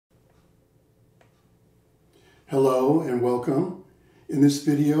Hello and welcome. In this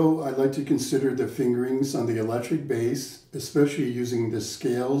video, I'd like to consider the fingerings on the electric bass, especially using the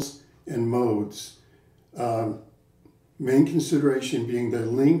scales and modes. Main consideration being the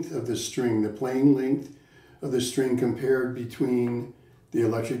length of the string, the playing length of the string compared between the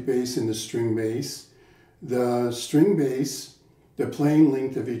electric bass and the string bass. The string bass, the playing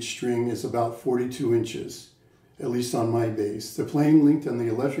length of each string is about 42 inches. At least on my bass. The playing length on the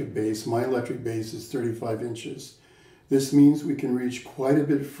electric bass, my electric bass, is 35 inches. This means we can reach quite a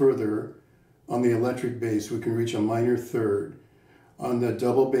bit further on the electric bass. We can reach a minor third. On the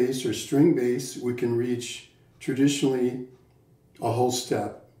double bass or string bass, we can reach traditionally a whole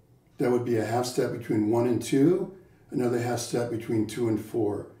step. That would be a half step between 1 and 2, another half step between 2 and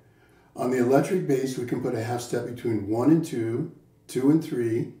 4. On the electric bass, we can put a half step between 1 and 2, 2 and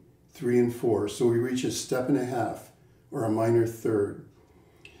 3, 3 and 4. So we reach a step and a half, or a minor third.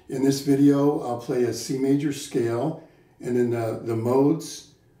 In this video, I'll play a C major scale, and then the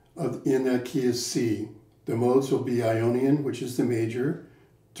modes in that key is C. The modes will be Ionian, which is the major,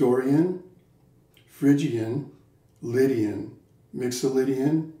 Dorian, Phrygian, Lydian,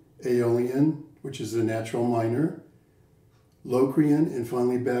 Mixolydian, Aeolian, which is the natural minor, Locrian, and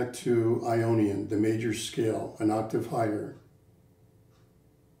finally back to Ionian, the major scale, an octave higher.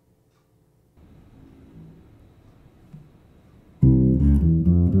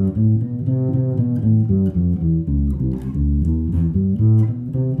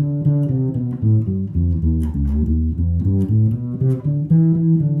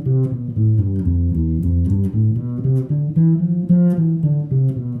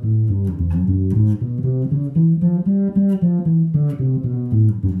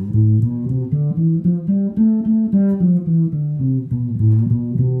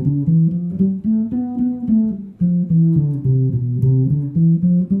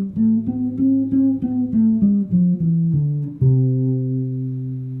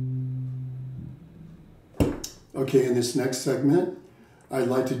 Okay, in this next segment, I'd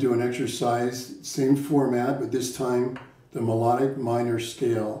like to do an exercise, same format, but this time the melodic minor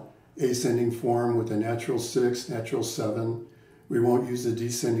scale, ascending form with a natural 6, natural 7. We won't use the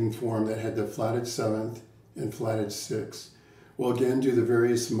descending form that had the flatted 7th and flatted 6. We'll again do the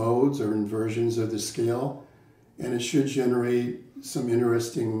various modes or inversions of the scale, and it should generate some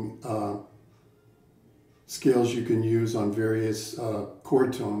interesting scales you can use on various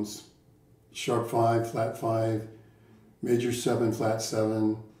chord tones. Sharp 5, flat 5, major 7, flat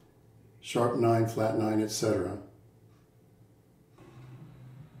 7, sharp 9, flat 9, etc.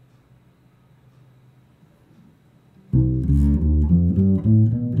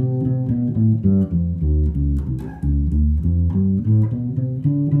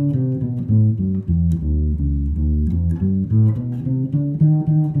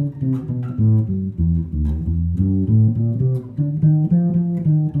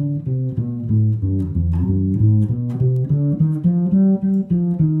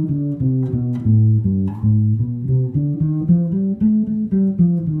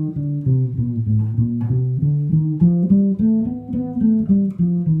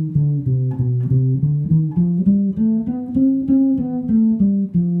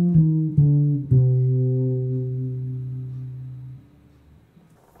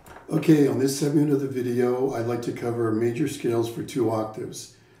 Okay, on this segment of the video, I'd like to cover major scales for 2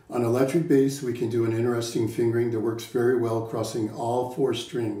 octaves. On electric bass, we can do an interesting fingering that works very well crossing all 4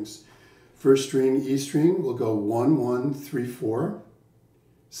 strings. First string, E string, will go 1, 1, 3, 4.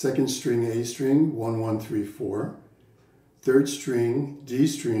 Second string, A string, 1, 1, 3, 4. Third string, D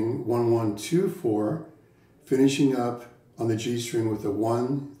string, 1, 1, 2, 4. Finishing up on the G string with a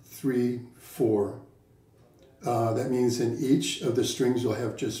 1, 3, 4. That means in each of the strings you'll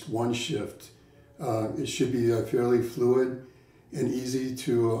have just one shift. It should be fairly fluid and easy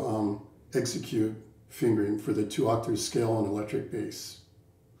to execute fingering for the 2 octave scale on electric bass.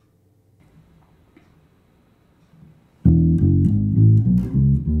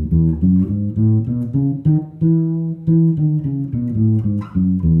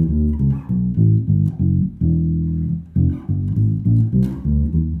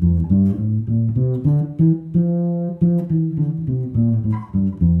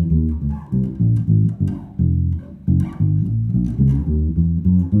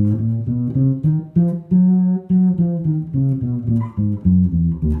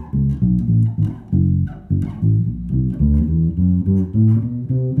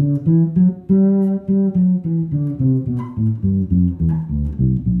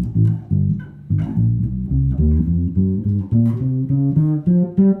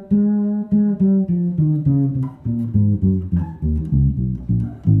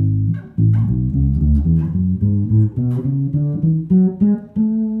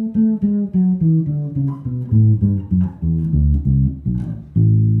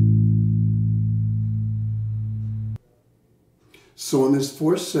 So in this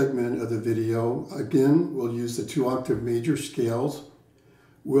fourth segment of the video, again, we'll use the 2 octave major scales.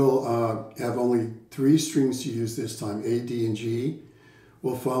 We'll have only 3 strings to use this time, A, D, and G.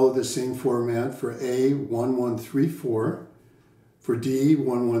 We'll follow the same format for A, 1, 1, 3, 4. For D,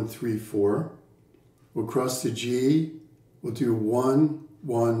 1, 1, 3, 4. We'll cross to G. We'll do 1,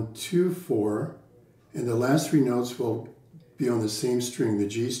 1, 2, 4. And the last 3 notes will be on the same string, the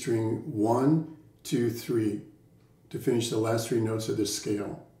G string, 1, 2, 3, to finish the last 3 notes of this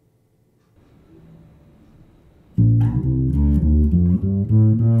scale.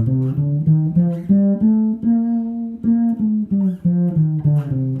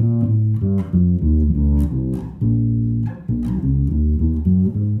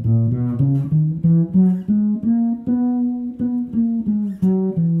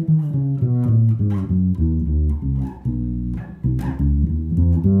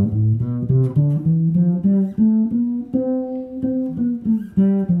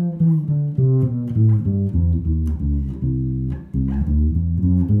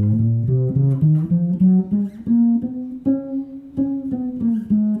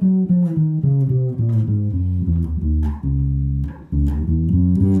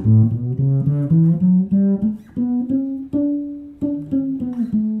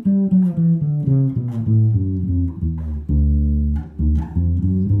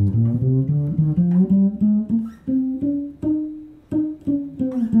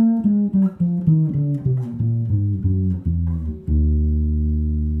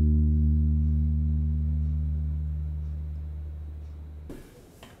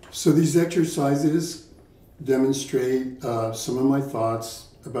 So these exercises demonstrate some of my thoughts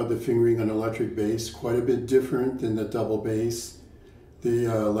about the fingering on electric bass, quite a bit different than the double bass. The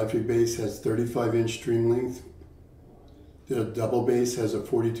electric bass has 35-inch string length. The double bass has a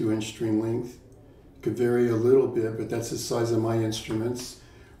 42-inch string length. It could vary a little bit, but that's the size of my instruments.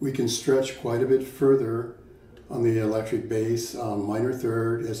 We can stretch quite a bit further on the electric bass, minor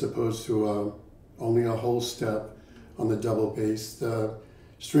third, as opposed to only a whole step on the double bass. The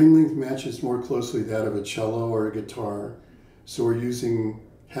string length matches more closely that of a cello or a guitar. So we're using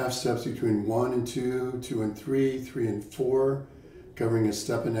half steps between 1 and 2, 2 and 3, 3 and 4, covering a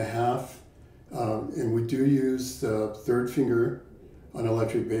step and a half. And we do use the third finger on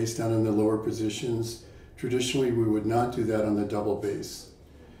electric bass down in the lower positions. Traditionally, we would not do that on the double bass.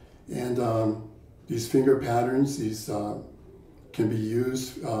 And these finger patterns, these can be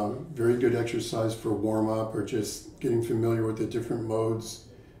used, very good exercise for warm-up or just getting familiar with the different modes,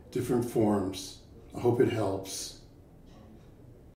 different forms. I hope it helps.